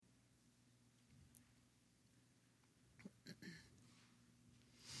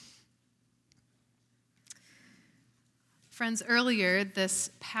Friends, earlier this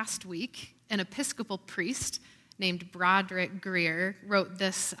past week, an Episcopal priest named Broderick Greer wrote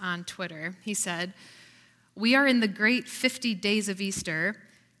this on Twitter. He said, "We are in the great 50 days of Easter,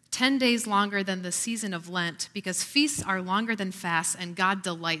 10 days longer than the season of Lent, because feasts are longer than fasts, and God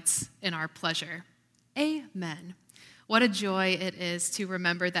delights in our pleasure." Amen. What a joy it is to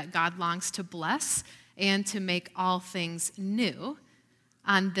remember that God longs to bless and to make all things new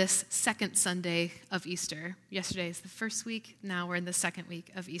on this second Sunday of Easter. Yesterday is the first week, now we're in the second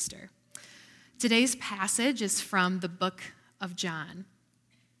week of Easter. Today's passage is from the book of John.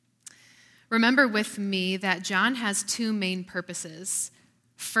 Remember with me that John has two main purposes.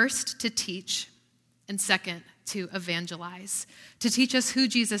 First, to teach, and second, to evangelize. To teach us who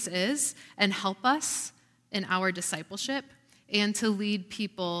Jesus is and help us in our discipleship, and to lead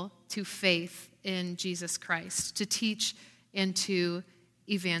people to faith in Jesus Christ. To teach and to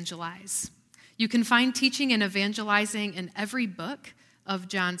evangelize. You can find teaching and evangelizing in every book of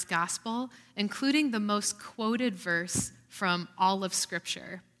John's gospel, including the most quoted verse from all of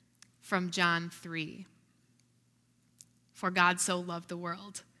Scripture, from John 3. "For God so loved the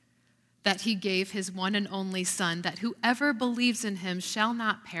world, that he gave his one and only Son, that whoever believes in him shall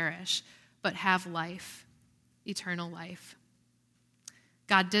not perish, but have life, eternal life.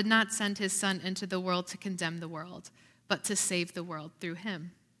 God did not send his Son into the world to condemn the world, but to save the world through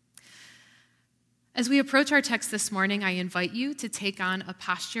him." As we approach our text this morning, I invite you to take on a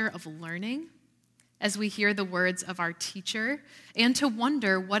posture of learning as we hear the words of our teacher, and to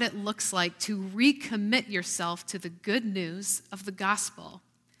wonder what it looks like to recommit yourself to the good news of the gospel.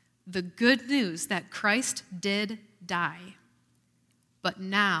 The good news that Christ did die, but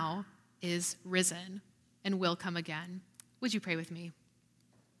now is risen and will come again. Would you pray with me?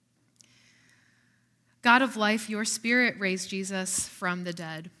 God of life, your Spirit raised Jesus from the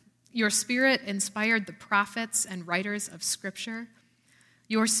dead. Your Spirit inspired the prophets and writers of Scripture.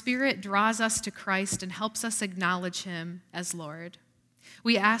 Your Spirit draws us to Christ and helps us acknowledge him as Lord.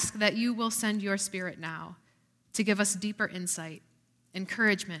 We ask that you will send your Spirit now to give us deeper insight,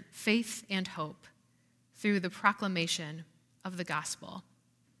 encouragement, faith, and hope through the proclamation of the gospel.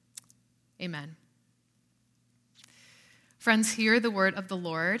 Amen. Friends, hear the word of the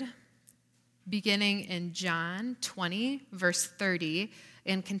Lord, beginning in John 20, verse 30,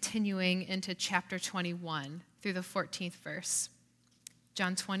 and continuing into chapter 21 through the 14th verse.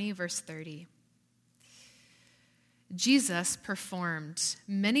 John 20, verse 30. Jesus performed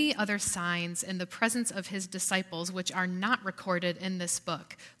many other signs in the presence of his disciples, which are not recorded in this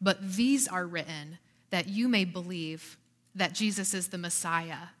book, but these are written that you may believe that Jesus is the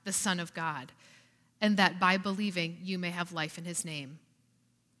Messiah, the Son of God, and that by believing you may have life in his name.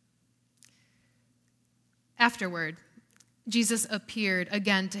 Afterward, Jesus appeared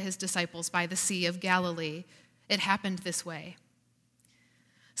again to his disciples by the Sea of Galilee. It happened this way.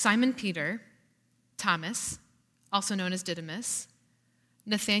 Simon Peter, Thomas, also known as Didymus,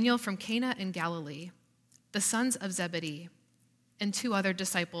 Nathanael from Cana in Galilee, the sons of Zebedee, and two other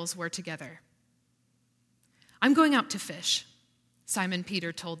disciples were together. "I'm going out to fish," Simon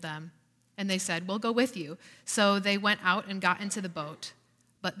Peter told them, and they said, "We'll go with you." So they went out and got into the boat,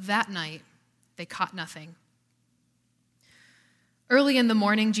 but that night they caught nothing. Early in the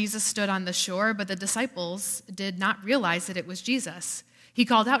morning, Jesus stood on the shore, but the disciples did not realize that it was Jesus. He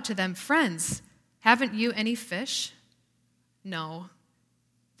called out to them, "Friends, haven't you any fish?" "No,"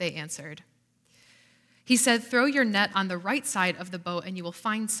 they answered. He said, "Throw your net on the right side of the boat and you will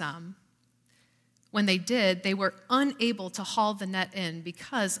find some." When they did, they were unable to haul the net in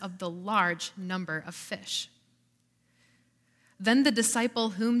because of the large number of fish. Then the disciple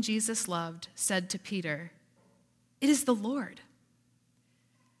whom Jesus loved said to Peter, "It is the Lord."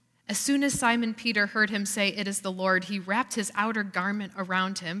 As soon as Simon Peter heard him say, "It is the Lord," he wrapped his outer garment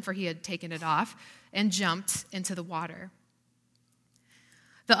around him, for he had taken it off, and jumped into the water.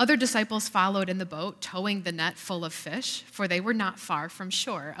 The other disciples followed in the boat, towing the net full of fish, for they were not far from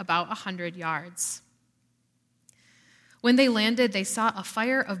shore, about 100 yards. When they landed, they saw a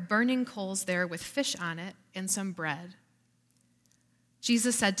fire of burning coals there with fish on it and some bread.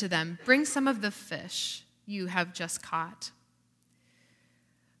 Jesus said to them, "Bring some of the fish you have just caught."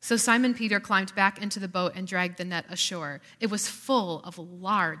 So Simon Peter climbed back into the boat and dragged the net ashore. It was full of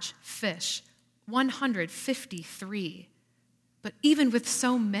large fish, 153. But even with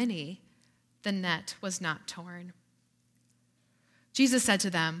so many, the net was not torn. Jesus said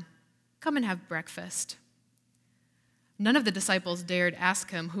to them, "Come and have breakfast." None of the disciples dared ask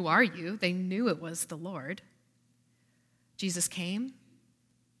him, "Who are you?" They knew it was the Lord. Jesus came,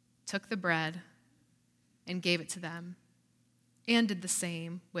 took the bread, and gave it to them, and did the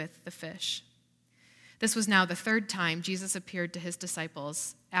same with the fish. This was now the third time Jesus appeared to his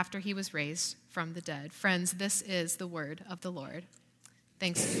disciples after he was raised from the dead. Friends, this is the word of the Lord.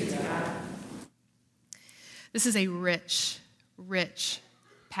 Thanks be to God. This is a rich, rich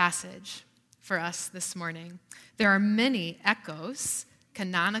passage for us this morning. There are many echoes,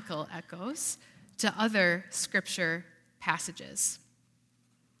 canonical echoes, to other scripture passages.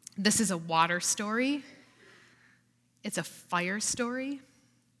 This is a water story. It's a fire story,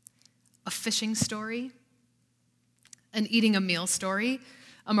 a fishing story, an eating a meal story,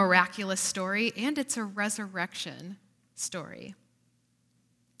 a miraculous story, and it's a resurrection story.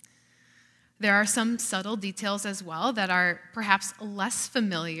 There are some subtle details as well that are perhaps less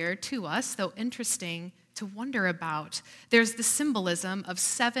familiar to us, though interesting to wonder about. There's the symbolism of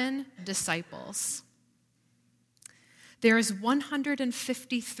 7 disciples. There's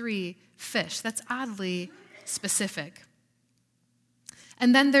 153 fish. That's oddly specific.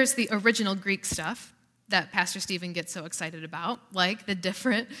 And then there's the original Greek stuff that Pastor Stephen gets so excited about, like the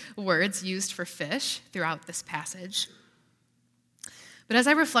different words used for fish throughout this passage. But as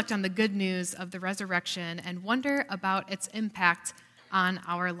I reflect on the good news of the resurrection and wonder about its impact on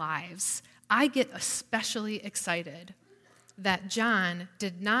our lives, I get especially excited that John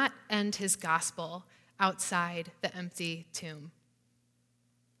did not end his gospel outside the empty tomb.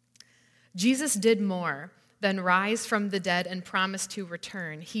 Jesus did more than rise from the dead and promise to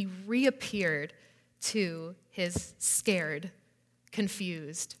return. He reappeared to his scared,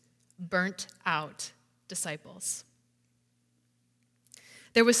 confused, burnt out disciples.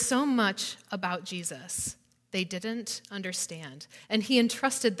 There was so much about Jesus they didn't understand, and he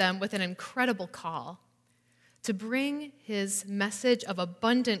entrusted them with an incredible call to bring his message of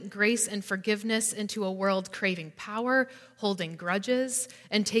abundant grace and forgiveness into a world craving power, holding grudges,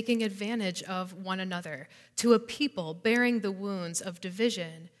 and taking advantage of one another, to a people bearing the wounds of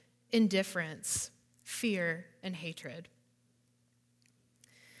division, indifference, fear, and hatred.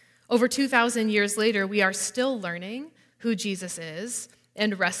 Over 2,000 years later, we are still learning who Jesus is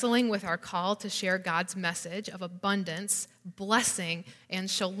and wrestling with our call to share God's message of abundance, blessing, and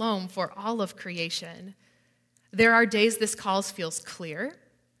shalom for all of creation. There are days this call feels clear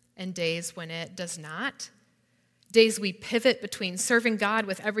and days when it does not. Days we pivot between serving God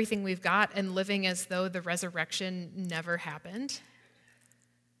with everything we've got and living as though the resurrection never happened.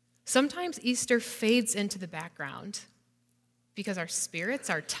 Sometimes Easter fades into the background because our spirits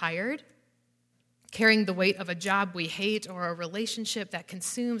are tired, carrying the weight of a job we hate or a relationship that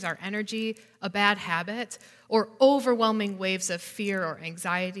consumes our energy, a bad habit, or overwhelming waves of fear or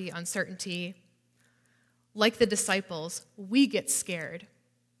anxiety, uncertainty. Like the disciples, we get scared,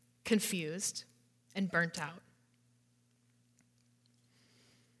 confused, and burnt out.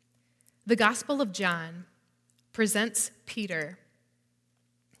 The Gospel of John presents Peter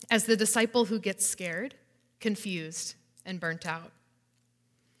as the disciple who gets scared, confused, and burnt out.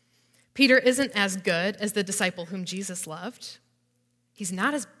 Peter isn't as good as the disciple whom Jesus loved. He's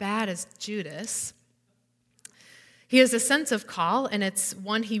not as bad as Judas. He has a sense of call, and it's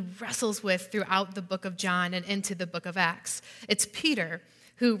one he wrestles with throughout the book of John and into the book of Acts. It's Peter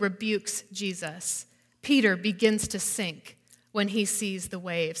who rebukes Jesus. Peter begins to sink when he sees the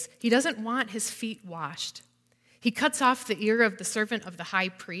waves. He doesn't want his feet washed. He cuts off the ear of the servant of the high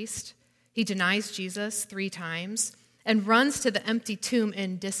priest. He denies Jesus 3 times and runs to the empty tomb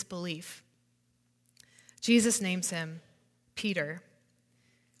in disbelief. Jesus names him Peter,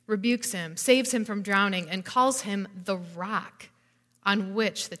 rebukes him, saves him from drowning, and calls him the rock on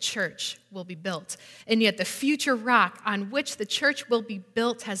which the church will be built. And yet the future rock on which the church will be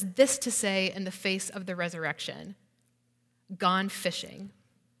built has this to say in the face of the resurrection: gone fishing.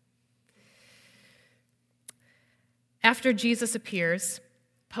 After Jesus appears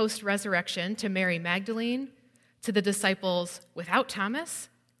post-resurrection to Mary Magdalene, to the disciples without Thomas,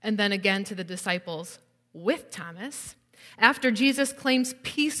 and then again to the disciples with Thomas, after Jesus claims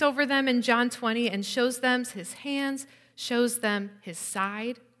peace over them in John 20 and shows them his hands, shows them his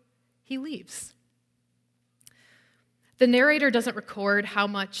side, he leaves. The narrator doesn't record how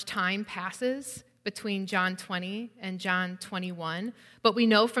much time passes between John 20 and John 21, but we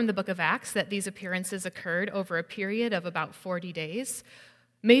know from the book of Acts that these appearances occurred over a period of about 40 days.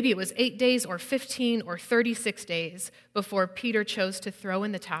 Maybe it was 8 days or 15 or 36 days before Peter chose to throw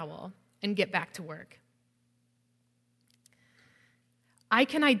in the towel and get back to work. I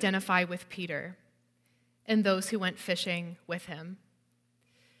can identify with Peter and those who went fishing with him.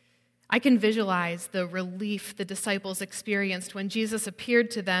 I can visualize the relief the disciples experienced when Jesus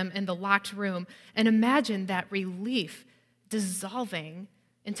appeared to them in the locked room and imagine that relief dissolving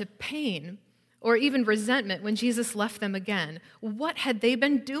into pain or even resentment when Jesus left them again. What had they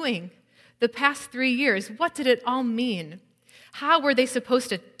been doing? The past 3 years, what did it all mean? How were they supposed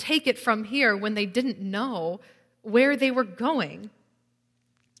to take it from here when they didn't know where they were going?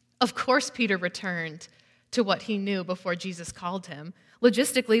 Of course, Peter returned to what he knew before Jesus called him.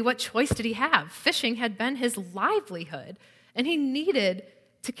 Logistically, what choice did he have? Fishing had been his livelihood, and he needed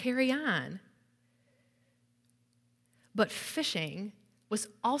to carry on. But fishing was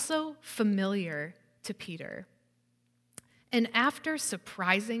also familiar to Peter. And after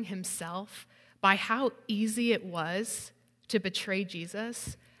surprising himself by how easy it was to betray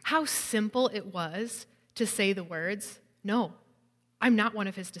Jesus, how simple it was to say the words, "No, I'm not one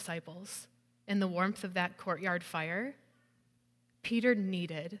of his disciples," in the warmth of that courtyard fire, Peter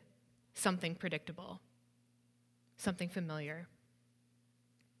needed something predictable, something familiar.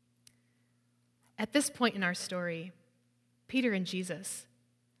 At this point in our story, Peter and Jesus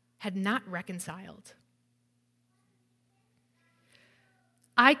had not reconciled.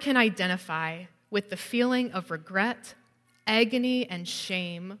 I can identify with the feeling of regret, agony, and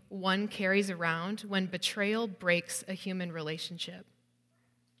shame one carries around when betrayal breaks a human relationship.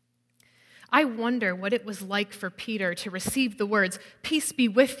 I wonder what it was like for Peter to receive the words, "Peace be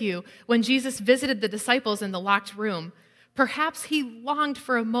with you," when Jesus visited the disciples in the locked room. Perhaps he longed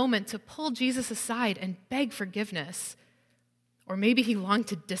for a moment to pull Jesus aside and beg forgiveness. Or maybe he longed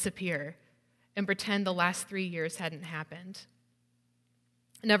to disappear and pretend the last 3 years hadn't happened.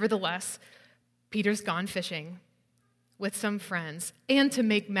 Nevertheless, Peter's gone fishing with some friends, and to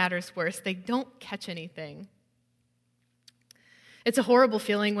make matters worse, they don't catch anything. It's a horrible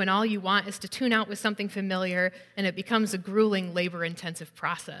feeling when all you want is to tune out with something familiar and it becomes a grueling, labor-intensive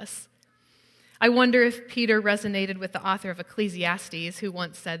process. I wonder if Peter resonated with the author of Ecclesiastes, who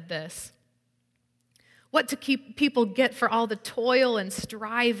once said this: "What do people get for all the toil and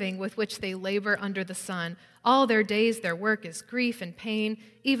striving with which they labor under the sun? All their days their work is grief and pain.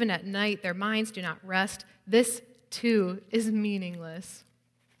 Even at night their minds do not rest. This, too, is meaningless."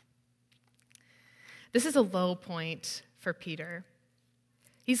 This is a low point for Peter.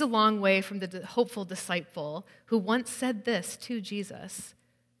 He's a long way from the hopeful disciple who once said this to Jesus.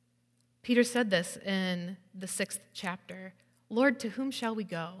 Peter said this in the 6th chapter, "Lord, to whom shall we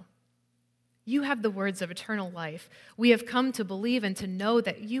go? You have the words of eternal life. We have come to believe and to know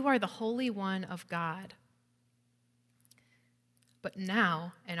that you are the Holy One of God." But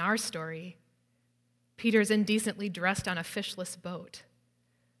now, in our story, Peter's indecently dressed on a fishless boat,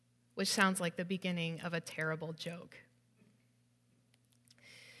 which sounds like the beginning of a terrible joke.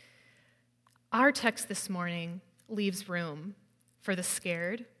 Our text this morning leaves room for the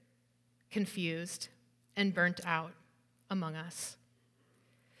scared, confused, and burnt out among us.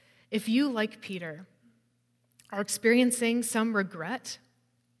 If you, like Peter, are experiencing some regret,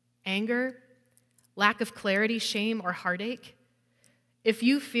 anger, lack of clarity, shame, or heartache, if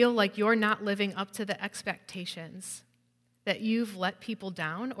you feel like you're not living up to the expectations, that you've let people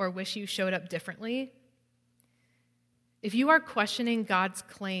down or wish you showed up differently, if you are questioning God's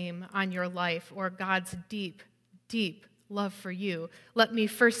claim on your life or God's deep, deep love for you, let me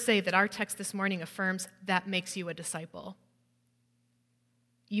first say that our text this morning affirms that makes you a disciple.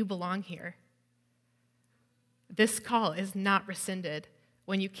 You belong here. This call is not rescinded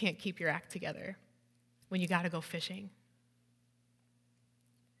when you can't keep your act together, when you got to go fishing.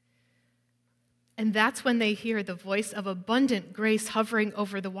 And that's when they hear the voice of abundant grace hovering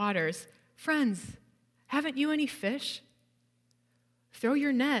over the waters. "Friends, haven't you any fish? Throw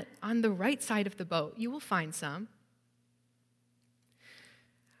your net on the right side of the boat. You will find some."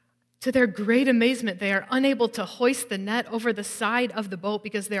 To their great amazement, they are unable to hoist the net over the side of the boat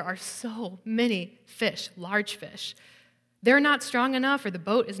because there are so many fish, large fish. They're not strong enough, or the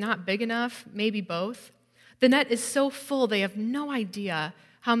boat is not big enough, maybe both. The net is so full, they have no idea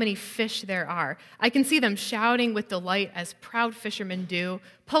how many fish there are. I can see them shouting with delight as proud fishermen do,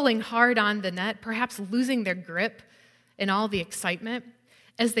 pulling hard on the net, perhaps losing their grip in all the excitement.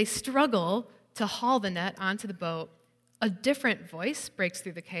 As they struggle to haul the net onto the boat, a different voice breaks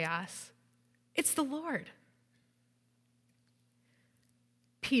through the chaos. It's the Lord.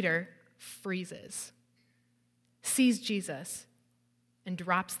 Peter freezes, sees Jesus, and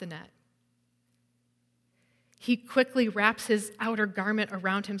drops the net. He quickly wraps his outer garment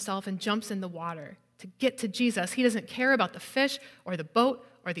around himself and jumps in the water to get to Jesus. He doesn't care about the fish or the boat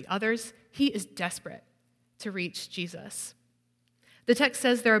or the others. He is desperate to reach Jesus. The text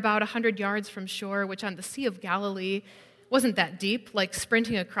says they're about 100 yards from shore, which on the Sea of Galilee wasn't that deep, like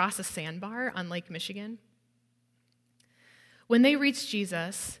sprinting across a sandbar on Lake Michigan. When they reach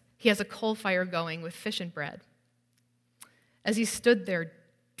Jesus, he has a coal fire going with fish and bread. As he stood there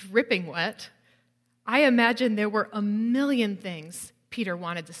dripping wet, I imagine there were a million things Peter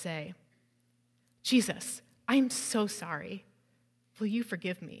wanted to say. Jesus, I'm so sorry. Will you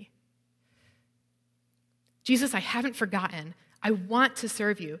forgive me? Jesus, I haven't forgotten. I want to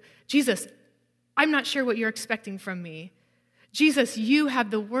serve you. Jesus, I'm not sure what you're expecting from me. Jesus, you have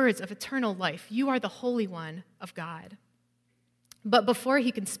the words of eternal life. You are the Holy One of God. But before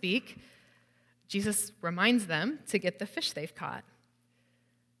he can speak, Jesus reminds them to get the fish they've caught.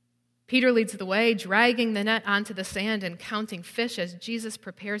 Peter leads the way, dragging the net onto the sand and counting fish as Jesus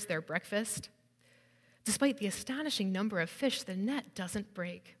prepares their breakfast. Despite the astonishing number of fish, the net doesn't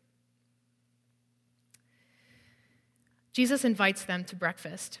break. Jesus invites them to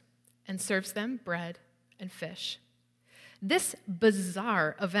breakfast and serves them bread and fish. This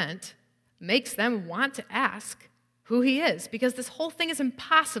bizarre event makes them want to ask who he is, because this whole thing is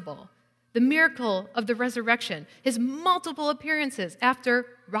impossible. The miracle of the resurrection, his multiple appearances after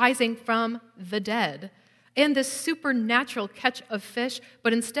rising from the dead, and this supernatural catch of fish,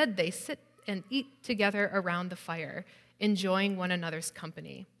 but instead they sit and eat together around the fire, enjoying one another's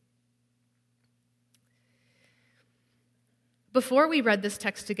company. Before we read this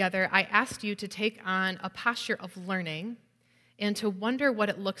text together, I asked you to take on a posture of learning and to wonder what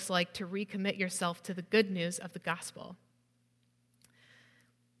it looks like to recommit yourself to the good news of the gospel.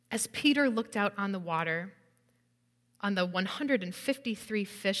 As Peter looked out on the water, on the 153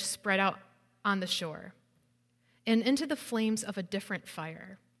 fish spread out on the shore, and into the flames of a different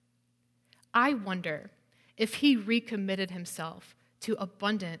fire, I wonder if he recommitted himself to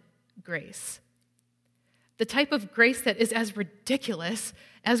abundant grace. The type of grace that is as ridiculous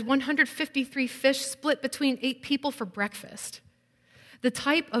as 153 fish split between 8 people for breakfast. The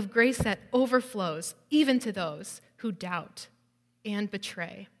type of grace that overflows even to those who doubt and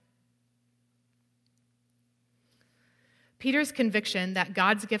betray. Peter's conviction that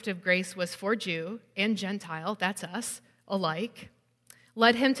God's gift of grace was for Jew and Gentile, that's us, alike,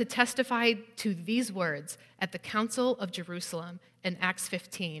 led him to testify to these words at the Council of Jerusalem in Acts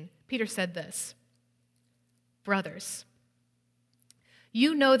 15. Peter said this, "Brothers,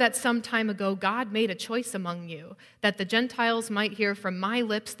 you know that some time ago God made a choice among you, that the Gentiles might hear from my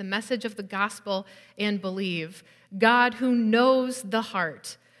lips the message of the gospel and believe. God, who knows the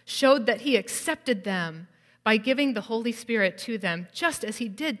heart, showed that he accepted them by giving the Holy Spirit to them, just as he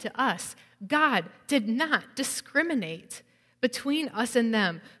did to us. God did not discriminate between us and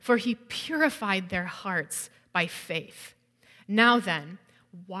them, for he purified their hearts by faith. Now then,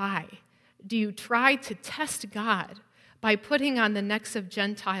 why do you try to test God by putting on the necks of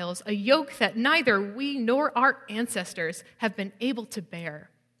Gentiles a yoke that neither we nor our ancestors have been able to bear?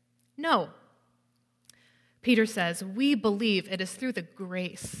 No." Peter says, "We believe it is through the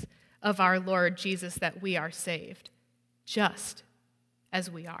grace of our Lord Jesus that we are saved, just as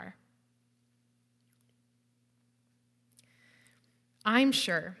we are." I'm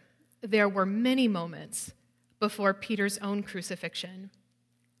sure there were many moments before Peter's own crucifixion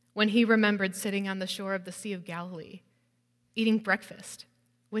when he remembered sitting on the shore of the Sea of Galilee, eating breakfast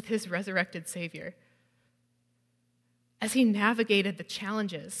with his resurrected Savior. As he navigated the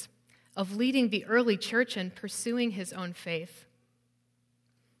challenges of leading the early church and pursuing his own faith,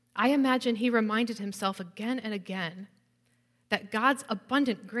 I imagine he reminded himself again and again that God's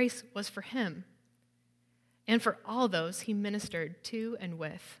abundant grace was for him and for all those he ministered to and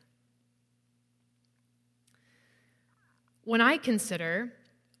with. When I consider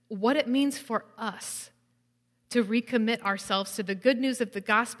what it means for us to recommit ourselves to the good news of the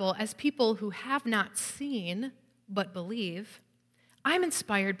gospel as people who have not seen but believe, I'm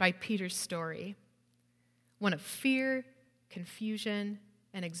inspired by Peter's story, one of fear, confusion,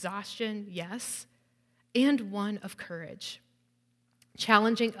 and exhaustion, yes, and one of courage,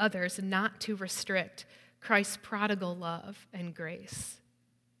 challenging others not to restrict Christ's prodigal love and grace.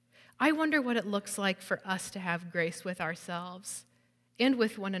 I wonder what it looks like for us to have grace with ourselves and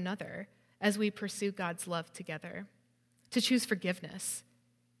with one another as we pursue God's love together, to choose forgiveness,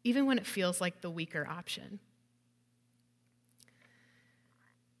 even when it feels like the weaker option.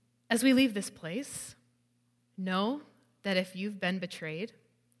 As we leave this place, know that if you've been betrayed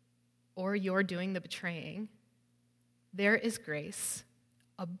or you're doing the betraying, there is grace,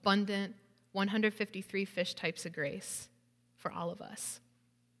 abundant 153 fish types of grace for all of us.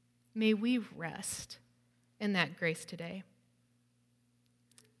 May we rest in that grace today.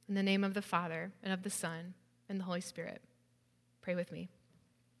 In the name of the Father, and of the Son, and the Holy Spirit, pray with me.